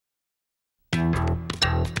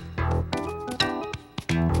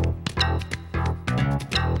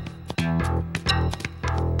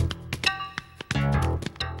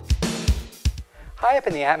High up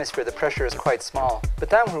in the atmosphere, the pressure is quite small,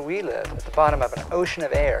 but down where we live, at the bottom of an ocean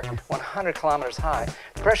of air, 100 kilometers high,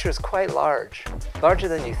 the pressure is quite large, larger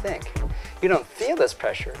than you think. You don't feel this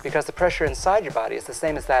pressure because the pressure inside your body is the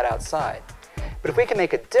same as that outside. But if we can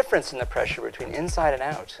make a difference in the pressure between inside and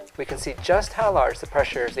out, we can see just how large the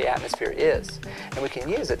pressure of the atmosphere is, and we can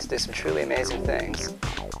use it to do some truly amazing things.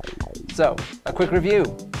 So, a quick review.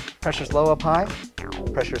 Pressure's low up high,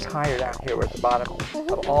 pressure's higher down here. We're at the bottom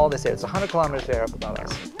of all this air. It's 100 kilometers of air up above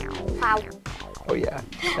us. Wow. Oh yeah,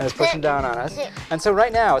 and it's pushing down on us. And so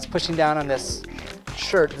right now it's pushing down on this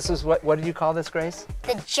shirt. This is what did you call this, Grace?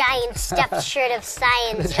 The giant stuffed shirt of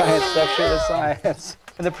science. The giant stuffed shirt of science.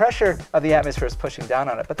 And the pressure of the atmosphere is pushing down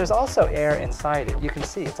on it, but there's also air inside it. You can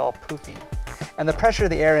see it's all poofy. And the pressure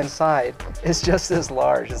of the air inside is just as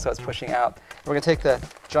large, and so it's pushing out. We're going to take the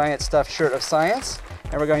giant stuffed shirt of science,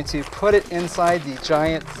 and we're going to put it inside the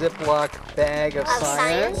giant Ziploc bag of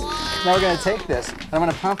science. Now we're going to take this, and I'm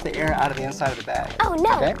going to pump the air out of the inside of the bag. Oh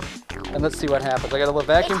no! Okay? And let's see what happens. I got a little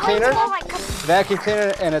vacuum cleaner. Vacuum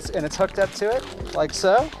cleaner, and it's hooked up to it, like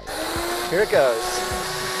so. Here it goes.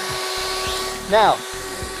 Now,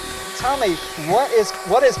 tell me, what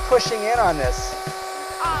is pushing in on this?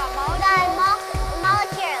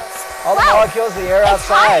 Molecules. All the molecules, the air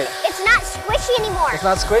outside. Hard. It's not squishy anymore. It's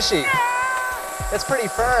not squishy. It's pretty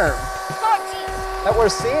firm. What we're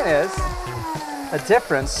seeing is a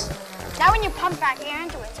difference. Now when you pump back air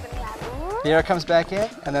into it, it's going to be like... The air comes back in,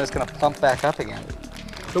 and then it's going to plump back up again.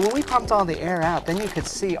 But when we pumped all the air out, then you could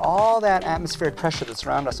see all that atmospheric pressure that's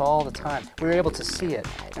around us all the time. We were able to see it.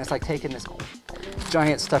 And it's like taking this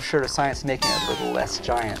giant stuffed shirt of science and making it a little less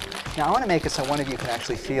giant. Now I want to make it so one of you can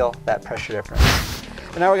actually feel that pressure difference.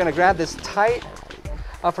 And now we're going to grab this tight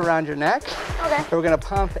up around your neck. Okay. And we're going to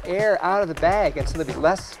pump air out of the bag, and so there'll be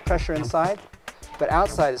less pressure inside, but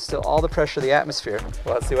outside is still all the pressure of the atmosphere.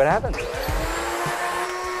 Well, let's see what happens.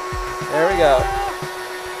 There we go.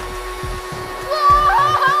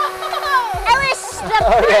 Ellis, the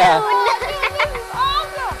Oh, yeah. This is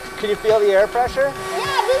awesome! Can you feel the air pressure?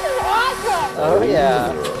 Yeah, this is awesome! Oh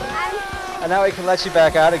yeah. And now we can let you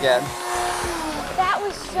back out again.